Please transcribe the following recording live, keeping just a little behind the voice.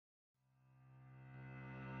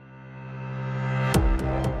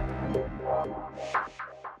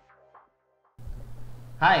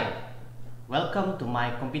Hi, welcome to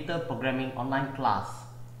my computer programming online class.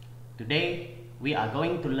 Today we are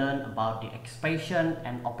going to learn about the expression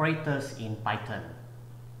and operators in Python.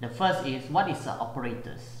 The first is, what is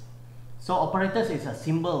operators? So operators is a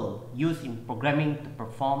symbol used in programming to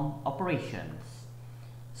perform operations.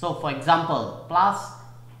 So for example, plus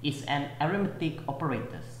is an arithmetic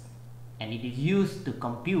operator and it is used to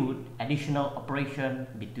compute additional operation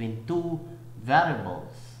between two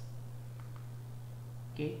variables.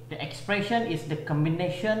 Okay. The expression is the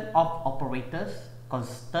combination of operators,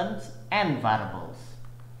 constants and variables.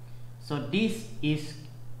 So this is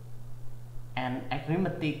an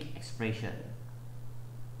arithmetic expression.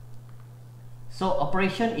 So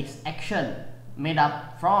operation is action made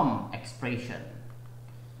up from expression.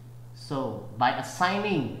 So by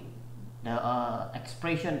assigning the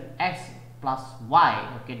expression x plus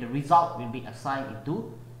y, okay, the result will be assigned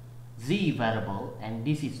into z variable, and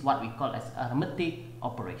this is what we call as arithmetic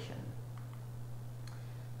operation.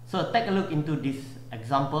 So take a look into this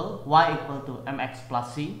example, y equal to mx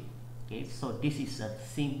plus c. Okay, so this is a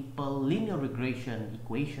simple linear regression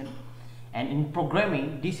equation, and in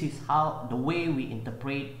programming this is how the way we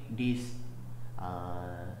interpret this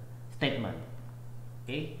statement.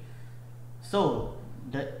 Okay, so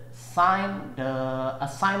the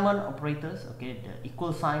assignment operators, okay, the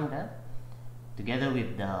equal sign there together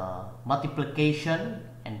with the multiplication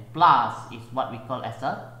and plus is what we call as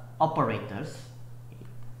operators.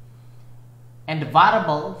 And the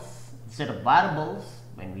variables, instead of variables,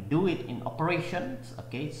 when we do it in operations,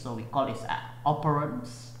 okay, so we call it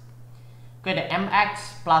operands. Okay, the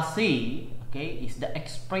mx plus c, okay, is the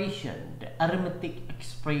expression, the arithmetic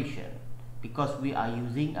expression, because we are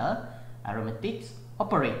using arithmetic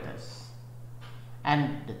operators.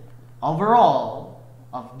 And the overall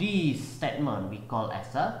of this statement we call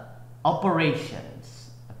as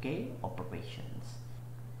operations. Okay, operations.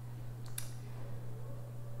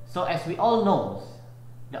 So as we all know,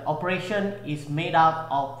 the operation is made up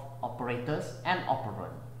of operators and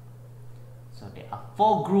operand. So there are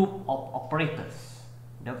four groups of operators.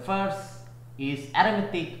 The first is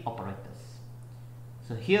arithmetic operators.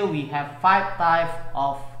 So here we have 5 types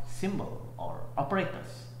of symbol or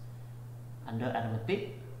operators under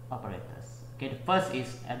arithmetic operators. Okay, the first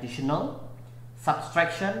is additional,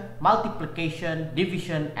 subtraction, multiplication,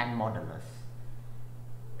 division and modulus.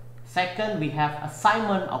 Second, we have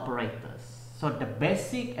assignment operators. So the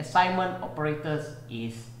basic assignment operators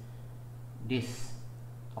is this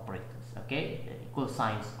operators, okay, the equal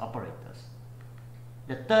signs operators.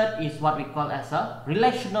 The third is what we call as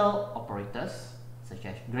relational operators, such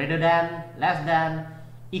as greater than, less than,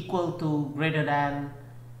 equal to, greater than,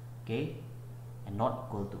 okay, and not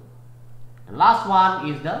equal to. The last one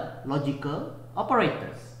is the logical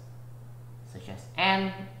operators, such as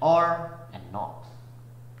and, or, and not.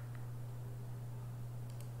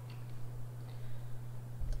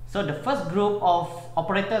 So the first group of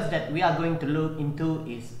operators that we are going to look into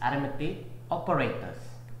is arithmetic operators.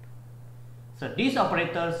 So these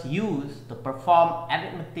operators used to perform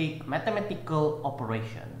arithmetic mathematical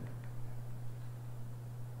operation.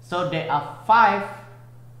 So there are 5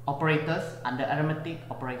 operators under arithmetic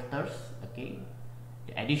operators. Okay,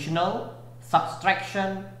 the additional,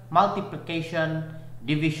 subtraction, multiplication,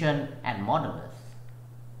 division and modulus.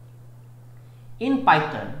 In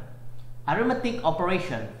Python, arithmetic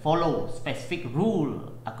operation follows specific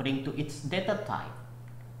rule according to its data type.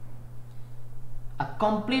 A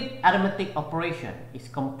complete arithmetic operation is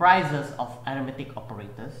comprises of arithmetic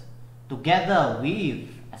operators together with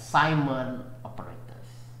assignment operators.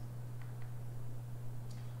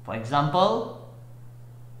 For example,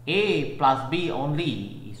 a plus b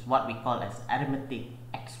only is what we call as arithmetic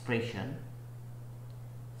expression.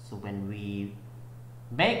 So when we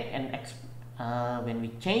make when we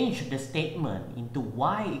change the statement into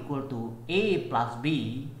y equal to a plus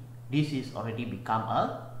b, this is already become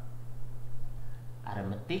a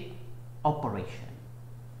arithmetic operation.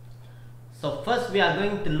 So first we are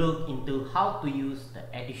going to look into how to use the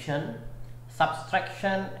addition,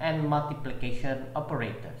 subtraction and multiplication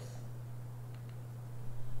operators.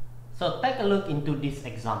 So take a look into this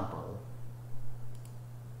example.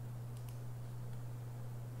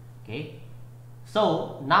 Okay,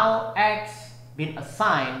 so now x been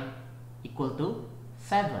assigned equal to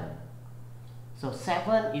 7. So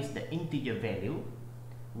 7 is the integer value,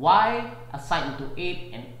 y assigned to 8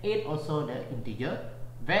 and 8 also the integer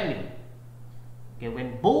value. Okay,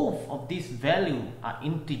 when both of these values are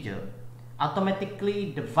integer, automatically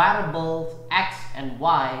the variables x and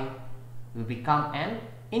y will become an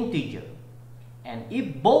integer. And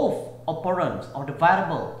if both operands or the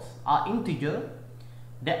variables are integer,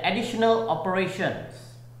 the additional operations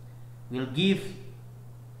will give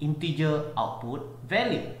integer output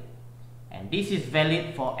value, and this is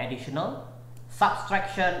valid for additional,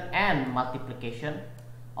 subtraction and multiplication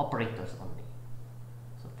operators only.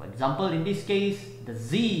 So for example, in this case, the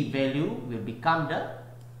z value will become the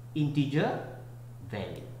integer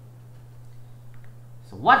value.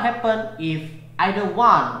 So what happens if either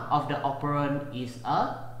one of the operand is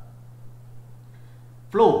a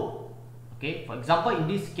float? Okay, for example, in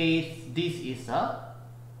this case, this is a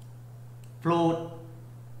float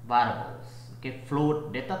variables, okay,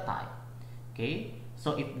 float data type. Okay,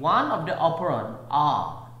 so if one of the operand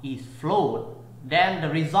r is float, then the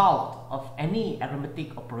result of any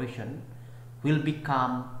arithmetic operation will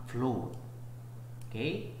become float.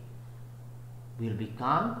 Okay, will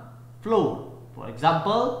become float. For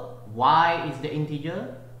example, y is the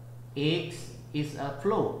integer, x is a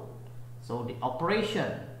float. So the operation,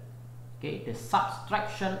 okay, the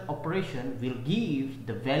subtraction operation will give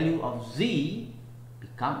the value of z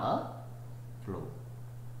become a float.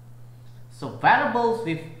 So variables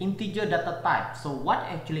with integer data type. So what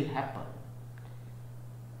actually happened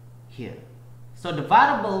here? So the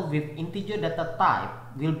variable with integer data type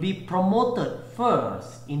will be promoted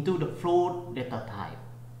first into the float data type.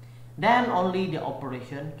 Then only the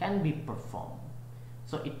operation can be performed.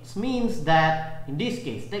 So it means that in this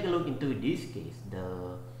case, take a look into this case,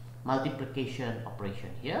 the multiplication operation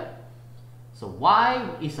here. So y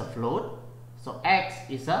is a float, so x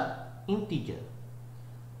is a integer.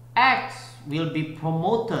 X will be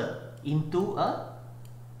promoted into a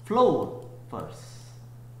float first.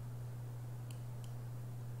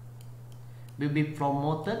 Will be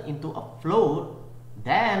promoted into a float,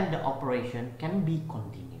 then the operation can be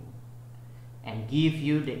continued and give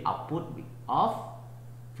you the output of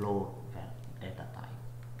float data type.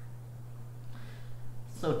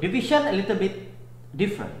 So division a little bit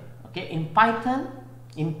different. Okay, in Python,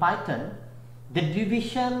 the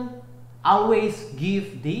division always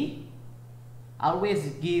give the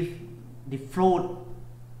float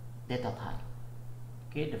data type.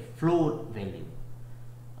 Okay, the float value.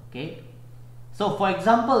 Okay, so for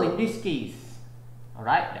example, in this case, all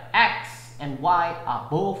right, the x and y are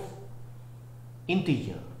both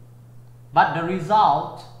integer, but the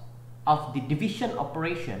result of the division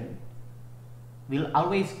operation will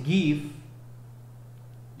always give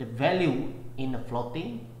the value in a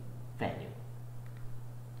floating value.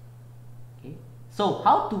 Okay, so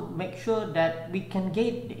how to make sure that we can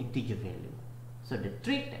get the integer value? So the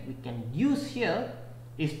trick that we can use here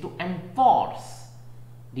is to enforce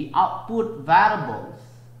the output variables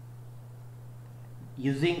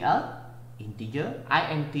using a integer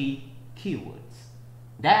int keywords.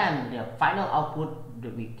 Then the final output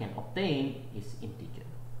that we can obtain is integer.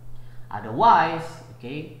 Otherwise,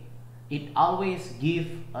 okay, it always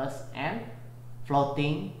gives us an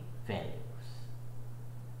floating values.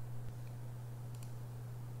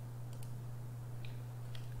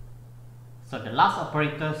 So the last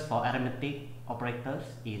operators for arithmetic operators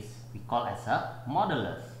is we call as a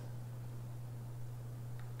modulus.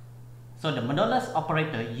 So the modulus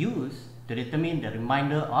operator used to determine the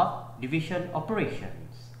remainder of division operations.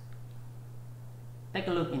 Take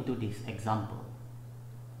a look into this example.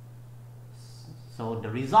 So the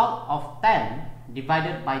result of 10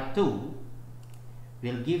 divided by 2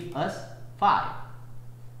 will give us 5.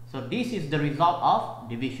 So this is the result of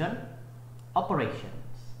division operations.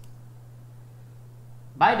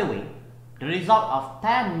 By the way, the result of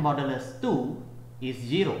 10 modulus 2 is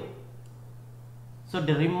 0. So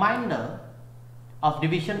the remainder of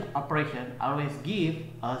division operation always give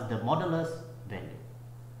us the modulus value.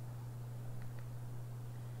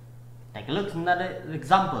 Take a look at another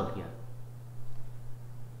example here.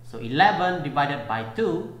 So 11 divided by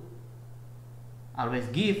 2 always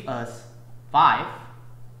give us 5,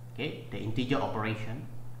 okay, the integer operation.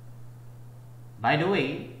 By the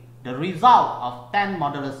way, the result of 10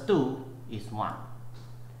 modulus 2 is 1.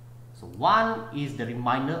 So 1 is the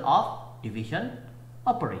remainder of division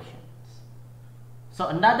operations. So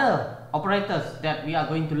another operators that we are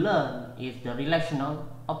going to learn is the relational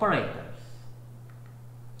operators.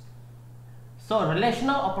 So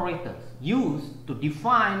relational operators used to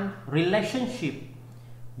define relationship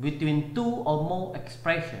between two or more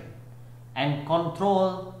expressions and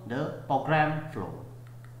control the program flow.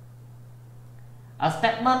 A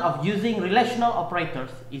statement of using relational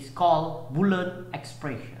operators is called Boolean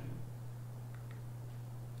expression.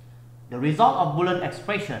 The result of Boolean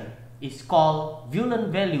expression is called Boolean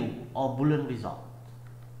value or Boolean result.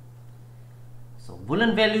 So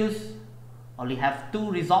Boolean values only have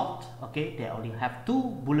two results, okay, they only have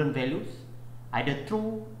two Boolean values, either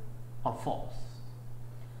true or false.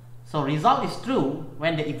 So result is true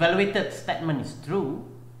when the evaluated statement is true,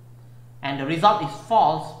 and the result is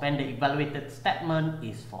false when the evaluated statement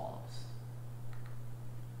is false.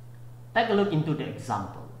 Take a look into the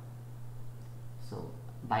example. So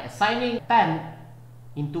by assigning 10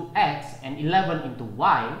 into x and 11 into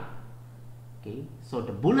y, okay, so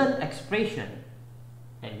the Boolean expression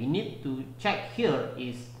that we need to check here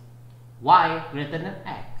is y greater than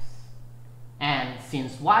x. And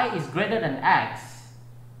since y is greater than x,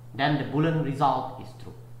 then the Boolean result is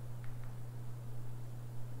true.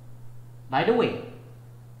 By the way,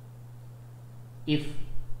 if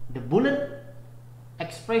the Boolean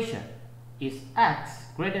expression is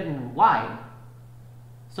x greater than y,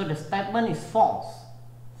 so the statement is false,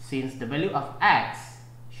 since the value of x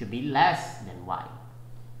should be less than y.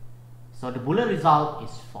 So the Boolean result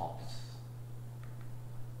is false.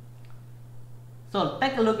 So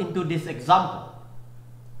take a look into this example.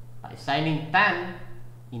 By assigning 10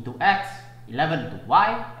 into x, 11 into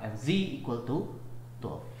y, and z equal to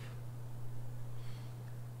 12.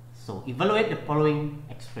 So evaluate the following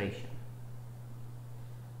expression.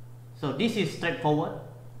 So this is straightforward.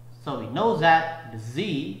 So we know that the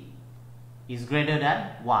z is greater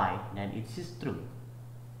than y, then it is true.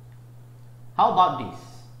 How about this?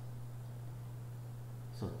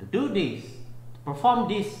 So to do this, to perform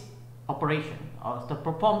this operation, or to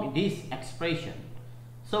perform this expression,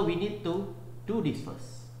 so we need to do this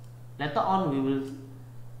first. Later on we will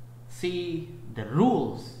see the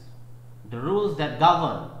rules that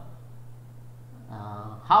govern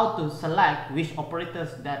how to select which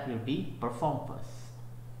operators that will be performed first.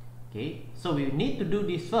 Okay, so we need to do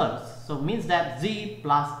this first. So means that z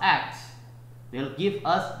plus x will give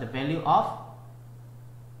us the value of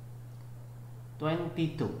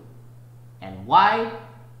 22, and y,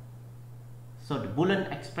 so the Boolean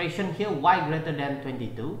expression here, y greater than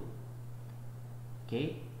 22.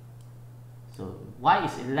 Okay, so y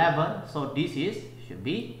is 11, so this should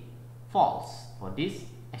be false for this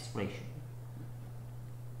expression.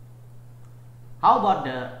 How about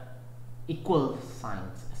the equal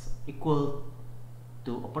signs, equal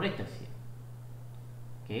to operators here?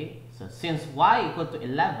 Okay, so since y equal to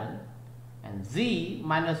 11 and z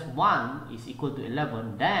minus 1 is equal to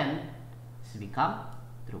 11, then it's become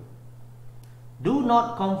true. Do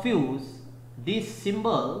not confuse this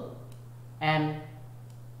symbol and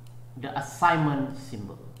the assignment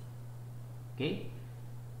symbol. Okay,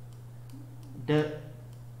 the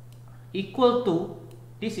equal to,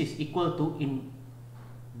 this is equal to in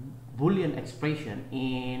Boolean expression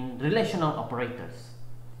in relational operators.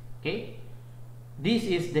 Okay, this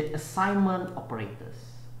is the assignment operators,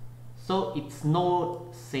 so it's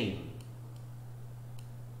not same.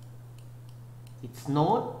 It's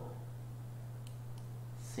not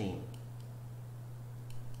same.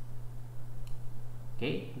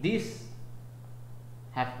 Okay, these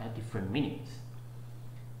have a different meanings.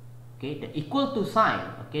 Okay, the equal to sign,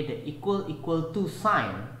 okay, the equal to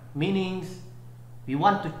sign meanings we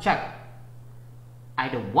want to check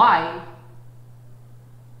either y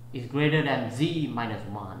is greater than z minus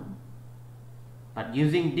 1, but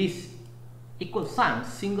using this equal sign,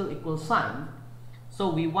 single equal sign,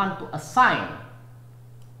 so we want to assign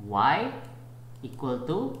y equal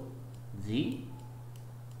to z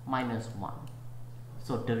minus 1.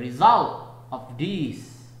 So the result of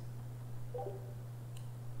this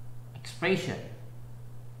expression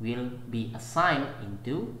will be assigned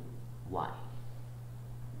into y.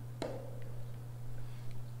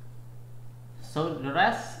 So the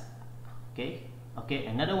rest, okay,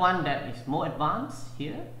 another one that is more advanced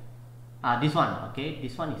here, this one, okay,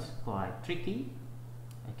 this one is quite tricky.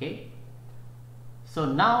 Okay, so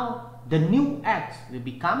now the new x will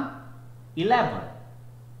become 11.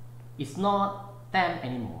 It's not 10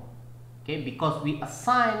 anymore, okay, because we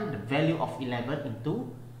assign the value of 11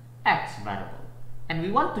 into x variable, and we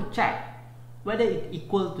want to check whether it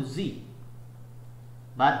equal to z,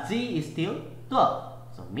 but z is still 12,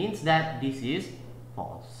 so means that this is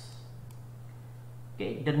false.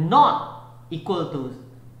 Okay, the not equal to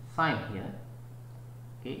sign here.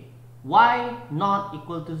 Okay, y not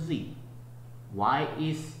equal to z. Y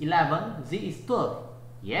is 11, z is 12.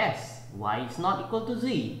 Yes, y is not equal to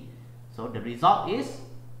z, so the result is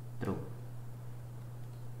true.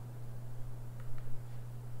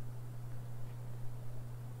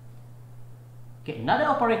 Okay, another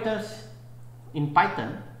operators in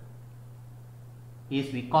Python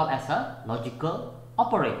is we call as a logical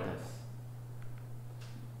operators.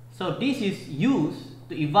 So this is used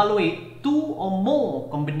to evaluate two or more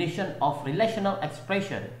combination of relational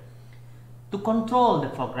expression to control the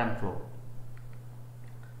program flow.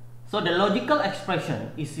 So the logical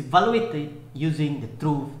expression is evaluated using the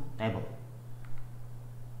truth table.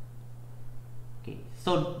 Okay,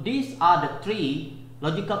 so these are the three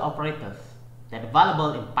logical operators that are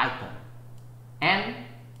available in Python: AND,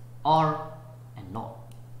 OR, and NOT.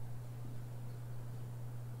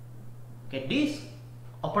 Okay, these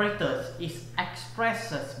operators is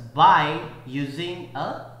expressed by using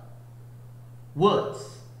a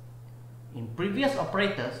words. In previous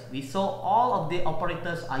operators, we saw all of the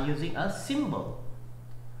operators are using a symbol.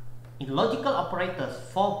 In logical operators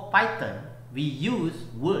for Python, we use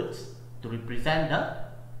words to represent the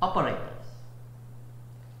operators.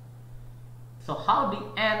 So how the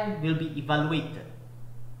AND will be evaluated?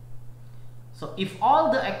 So if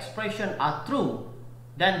all the expressions are true,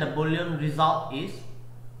 then the Boolean result is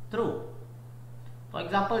true. For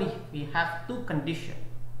example, if we have two conditions,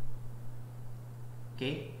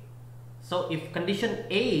 okay, so if condition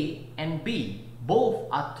A and B both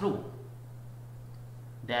are true,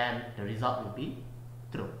 then the result will be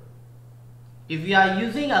true. If we are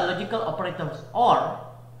using a logical operator OR,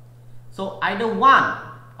 so either one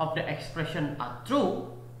of the expression are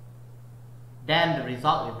true, then the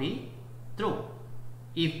result will be true.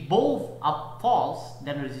 If both are false,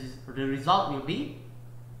 then the result will be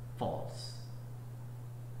false.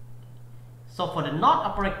 So for the NOT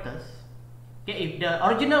operators, okay, if the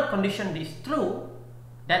original condition is true,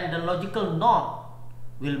 then the logical NOT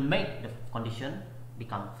will make the condition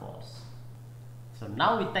become false. So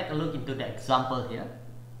now we take a look into the example here.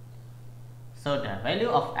 So the value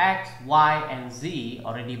of x, y, and z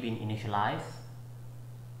already been initialized,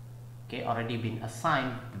 okay, already been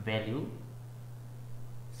assigned the value.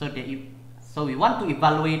 So we want to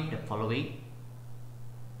evaluate the following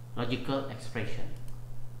logical expression.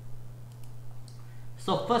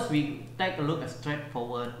 So first we take a look at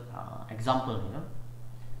straightforward example here.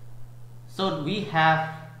 So we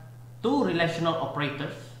have two relational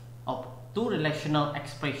operators of two relational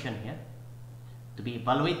expression here to be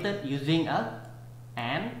evaluated using a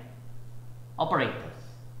AND operators.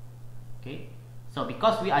 Okay, so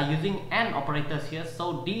because we are using AND operators here,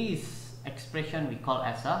 so this expression we call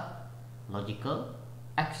as a logical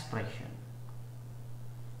expression.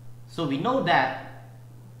 So we know that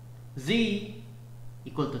z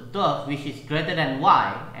equal to 12, which is greater than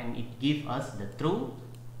y, and it gives us the true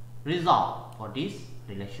result for this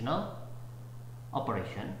relational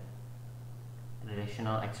operation,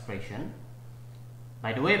 relational expression.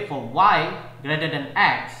 By the way, for y greater than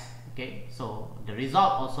x, okay, so the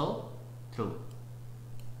result also true.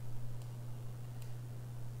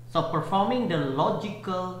 So performing the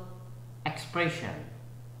logical expression,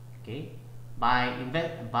 okay, by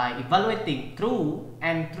evaluating true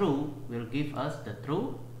and true will give us the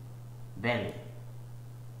true value.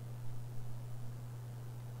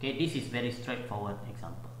 Okay, this is very straightforward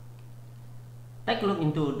example. Take a look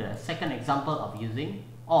into the second example of using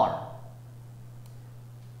OR.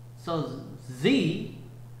 So z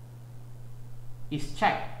is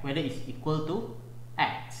checked whether it's equal to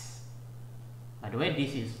x. By the way,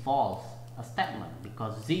 this is false, a statement,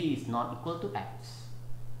 because z is not equal to x.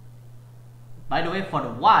 By the way, for the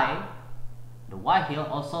y here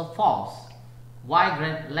also false.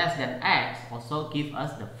 Y less than x also give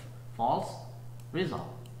us the false result.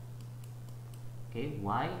 Okay,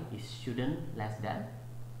 y is shouldn't less than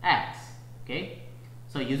x. Okay,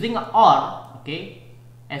 so using an OR, okay,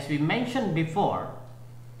 as we mentioned before,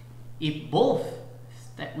 if both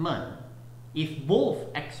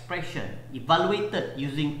expression evaluated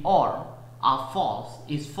using OR are false,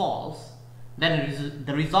 then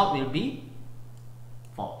the result will be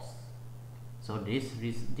false. So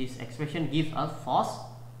this expression gives us false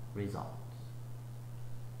result.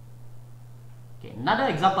 Okay, another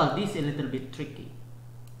example. This is a little bit tricky.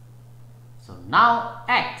 So now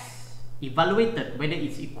x evaluated whether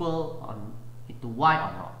it's equal to y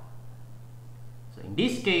or not. So in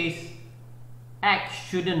this case, x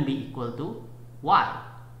shouldn't be equal to y.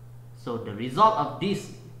 So the result of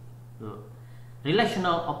this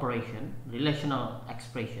relational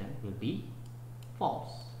expression will be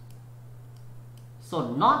false.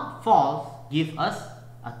 So not false gives us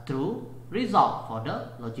a true result for the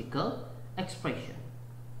logical expression.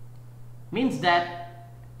 Means that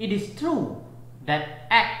it is true that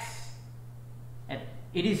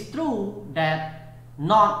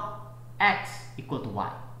not x equal to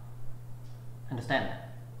y. Understand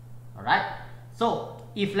that? Alright? So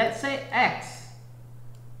if let's say x,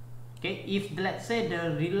 okay, if let's say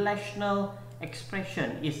the relational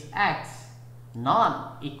expression is x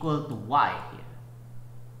not equal to y here,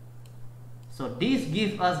 so this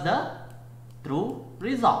gives us the true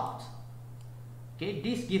result. Okay,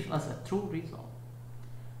 this gives us a true result.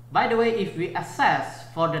 By the way, if we assess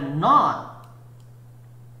for the not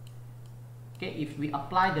okay, if we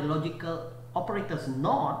apply the logical operators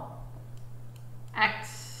not,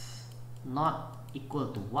 x not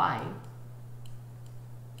equal to y,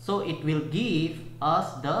 so it will give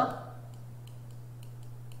us the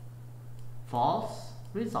false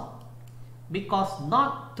result, because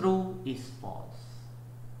not true is false,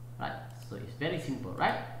 right? So it's very simple,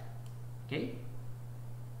 right? Okay.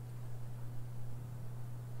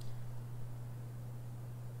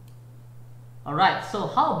 Alright, so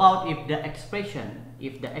how about if the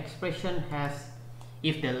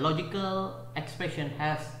logical expression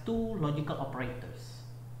has two logical operators?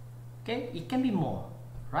 Okay, it can be more,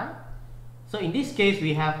 right? So in this case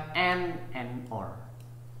we have and or.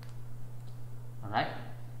 Alright,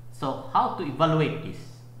 so how to evaluate this?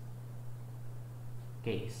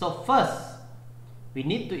 Okay, so first we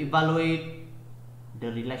need to evaluate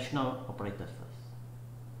the relational operators first.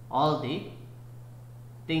 All the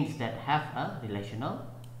things that have a relational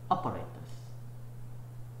operators.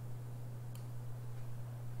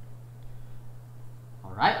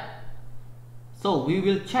 Alright, so we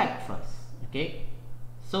will check first. Okay,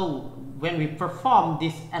 so when we perform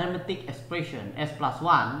this arithmetic expression s plus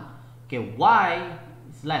 1, okay, y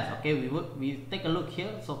is less. Okay, we take a look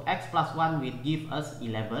here. So x plus 1 will give us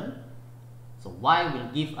 11, so y will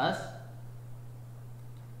give us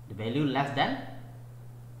the value less than,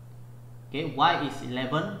 okay, y is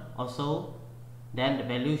 11 also, then the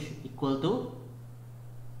value should equal to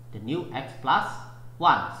the new x plus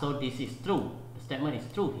 1. So this is true, the statement is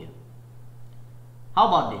true here. How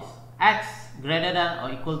about this? X greater than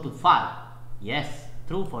or equal to 5. Yes,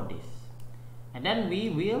 true for this. And then we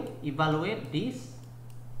will evaluate this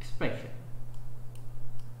expression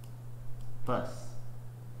first.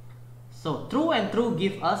 So true and true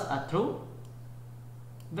give us a true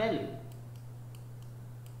value,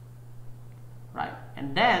 right?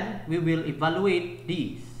 And then we will evaluate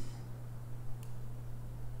these.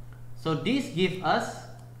 So this gives us,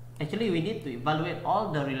 actually we need to evaluate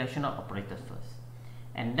all the relational operators first,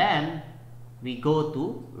 and then we go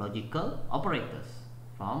to logical operators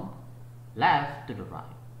from left to the right.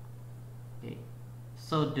 Okay,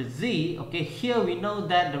 so the z, okay, here we know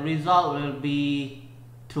that the result will be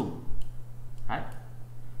true, right?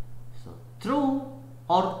 So true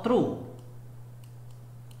or true.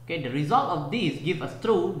 Okay, the result of these give us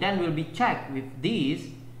true, then we'll be checked with these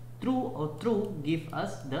true or true give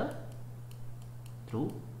us the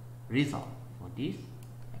true result for this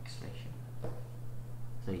expression.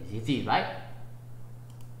 So it's easy, right?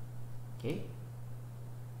 Okay.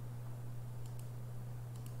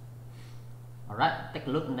 Alright, take a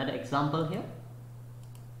look at another example here.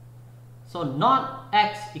 So not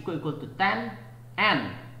x equal to 10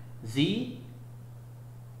 and z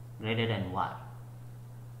greater than y.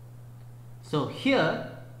 So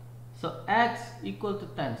here, so x equal to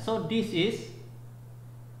 10. So these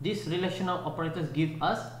relational operators give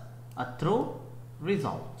us a true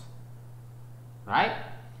result, right?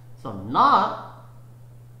 So not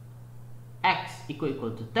x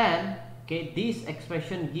equal to 10. Okay, this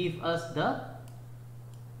expression gives us the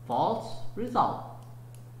false result,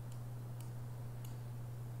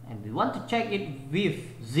 and we want to check it with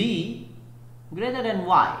z greater than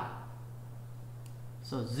y.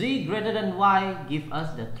 So z greater than y give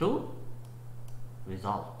us the true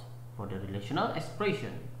result for the relational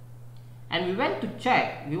expression, and we want to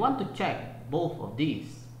check both of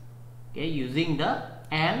these, okay, using the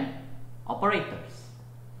AND operators.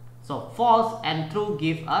 So false and true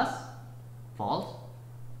give us false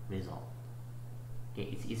result. Okay,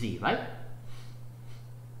 it's easy, right?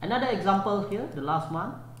 Another example here, the last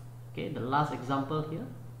one. Okay, the last example here.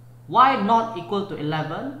 Y not equal to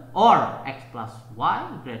 11 or x plus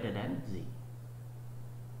y greater than z.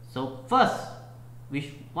 So first,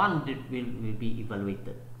 which one will be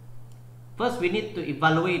evaluated? First, we need to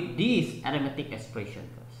evaluate this arithmetic expression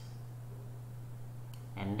first,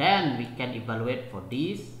 and then we can evaluate for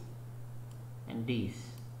this and this.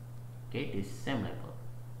 Okay, this same level.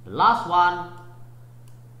 The last one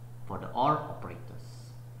for the OR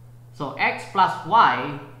operators. So x plus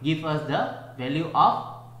y give us the value of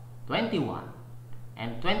 21,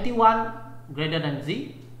 and 21 greater than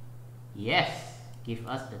z, yes, give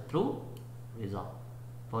us the true result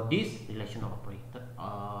for this relational operator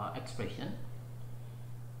expression.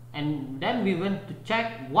 And then we want to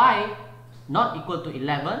check y not equal to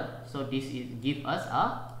 11, so this is give us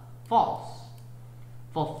a false.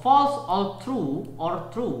 For false or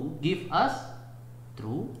true give us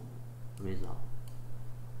true result.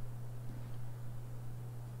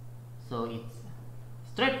 So it's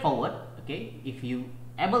straightforward. Okay, if you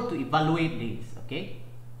able to evaluate this, okay,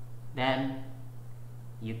 then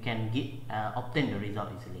you can obtain the result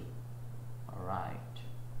easily. Alright.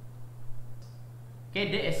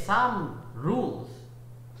 Okay, there are some rules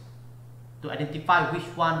to identify which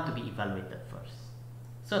one to be evaluated first.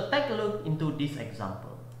 So take a look into this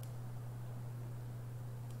example.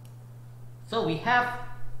 So we have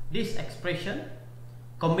this expression,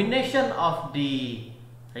 combination of the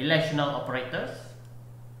relational operators,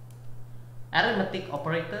 arithmetic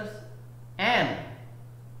operators, and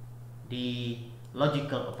the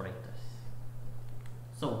logical operators.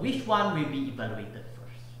 So which one will be evaluated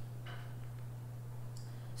first?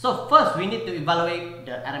 So first we need to evaluate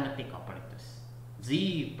the arithmetic operators,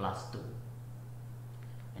 z plus 2.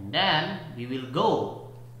 And then we will go,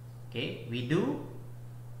 okay, we do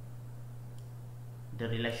the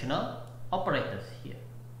relational operators here.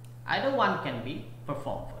 Either one can be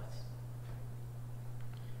performed first.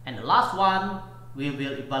 And the last one, we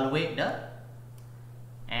will evaluate the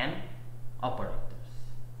AND operators.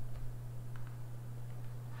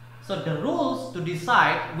 So the rules to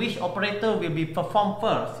decide which operator will be performed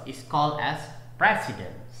first is called as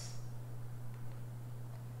precedence.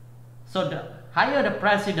 So the higher the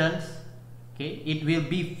precedence, okay, it will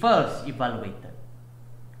be first evaluated.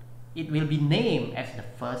 It will be named as the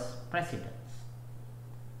first precedence.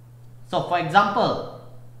 So for example,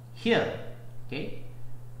 here, okay,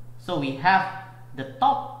 so we have the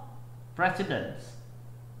top precedence,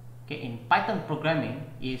 okay, in Python programming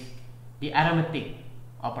is the arithmetic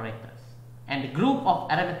operators, and the group of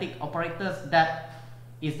arithmetic operators that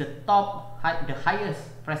is the top, the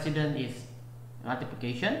highest precedence is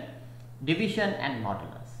multiplication, division, and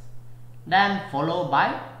modulus, then followed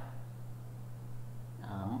by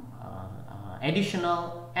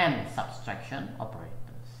additional and subtraction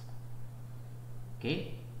operators,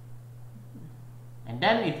 okay, and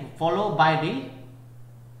then it will follow by the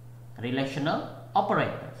relational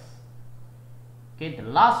operators. Okay, the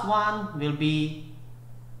last one will be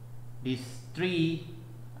these three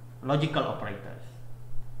logical operators.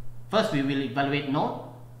 First we will evaluate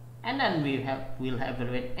NOT, and then we'll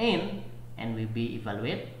evaluate AND, and we will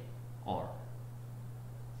evaluate OR.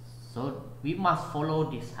 So we must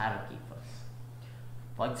follow this hierarchy first.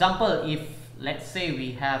 For example, if let's say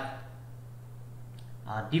we have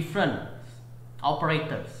different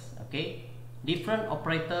operators, okay, different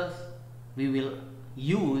operators, we will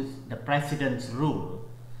use the precedence rule.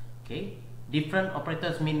 Okay, different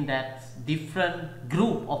operators mean that different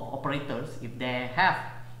group of operators, if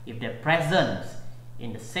they're present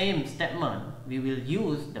in the same statement, we will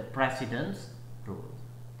use the precedence rule.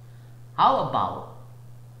 How about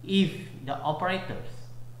if the operators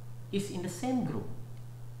is in the same group?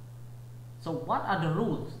 So what are the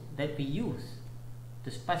rules that we use to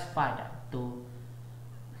specify that, to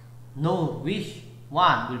know which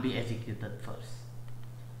one will be executed first?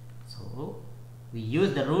 So we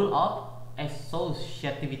use the rule of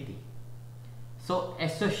associativity. So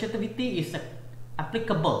associativity is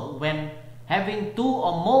applicable when having two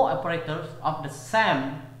or more operators of the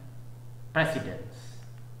same precedence.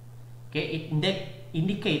 Okay, it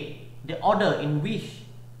indicates the order in which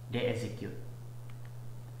they execute.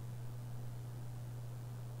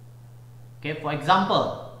 Okay, for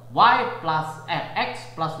example, y plus x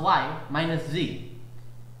plus y minus z.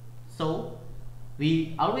 So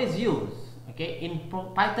we always use, okay, in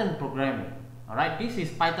Python programming. All right, this is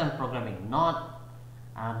Python programming, not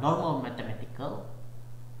a normal mathematical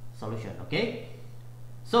solution. Okay,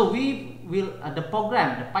 so we will the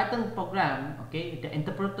Python program, okay, the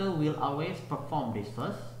interpreter will always perform this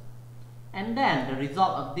first, and then the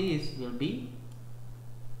result of this will be,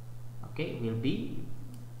 okay,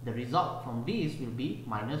 the result from this will be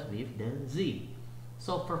minus with the z.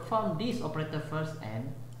 So perform this operator first,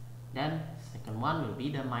 and then second one will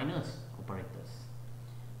be the minus operators.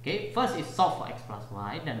 Okay, first is solve for x plus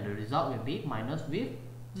y, then the result will be minus with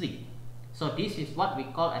z. So this is what we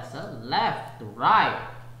call as a left to right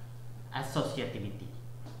associativity.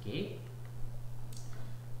 Okay.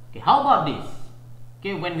 Okay, how about this?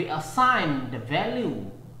 Okay, when we assign the value,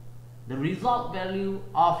 the result value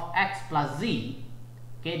of x plus z,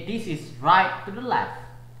 okay, this is right to the left,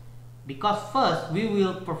 because first we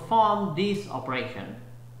will perform this operation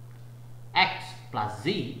x plus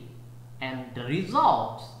z, and the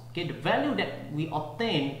results, okay, the value that we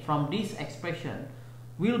obtain from this expression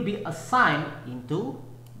will be assigned into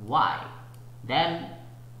y. Then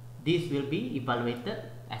this will be evaluated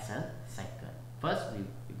as a second. First we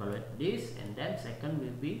evaluate this, and then second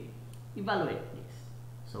will be evaluate this.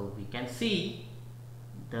 So we can see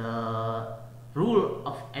the rule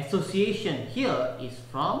of association here is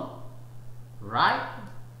from right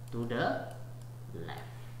to the left.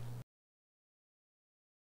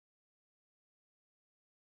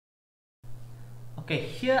 Okay,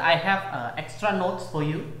 here I have extra notes for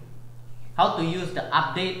you how to use the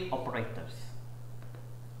update operators.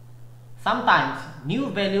 Sometimes new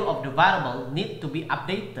value of the variable need to be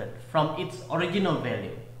updated from its original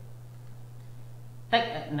value. Take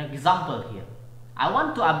an example here. I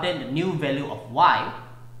want to update the new value of y,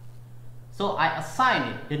 so I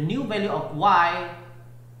assign it. The new value of y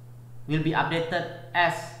will be updated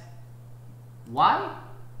as y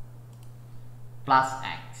plus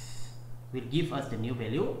x, will give us the new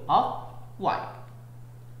value of y.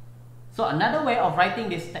 So another way of writing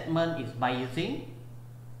this statement is by using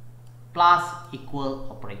plus equal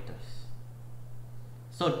operators.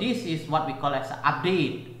 So this is what we call as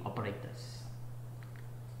update operators.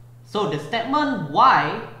 So the statement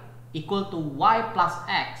y equal to y plus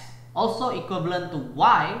x also equivalent to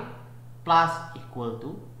y plus equal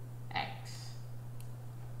to x.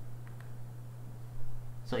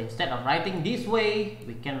 So instead of writing this way,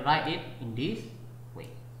 we can write it in this way.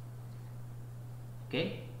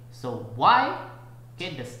 Okay, so y,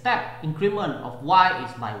 okay, the step increment of y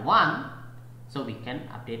is by 1, so we can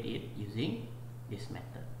update it using this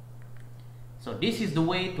method. So this is the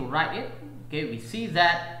way to write it. Okay, we see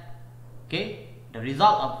that, okay, the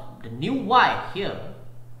result of the new y here,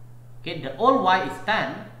 okay, the old y is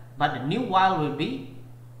 10, but the new y will be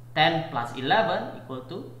 10 plus 11 equal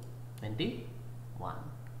to 21.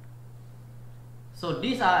 So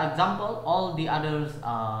these are example. All the others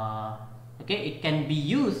okay, it can be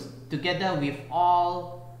used together with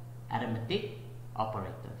all arithmetic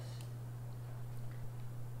operators.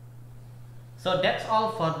 So that's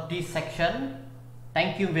all for this section.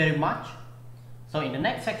 Thank you very much. So in the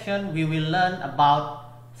next section, we will learn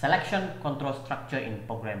about selection control structure in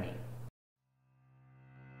programming.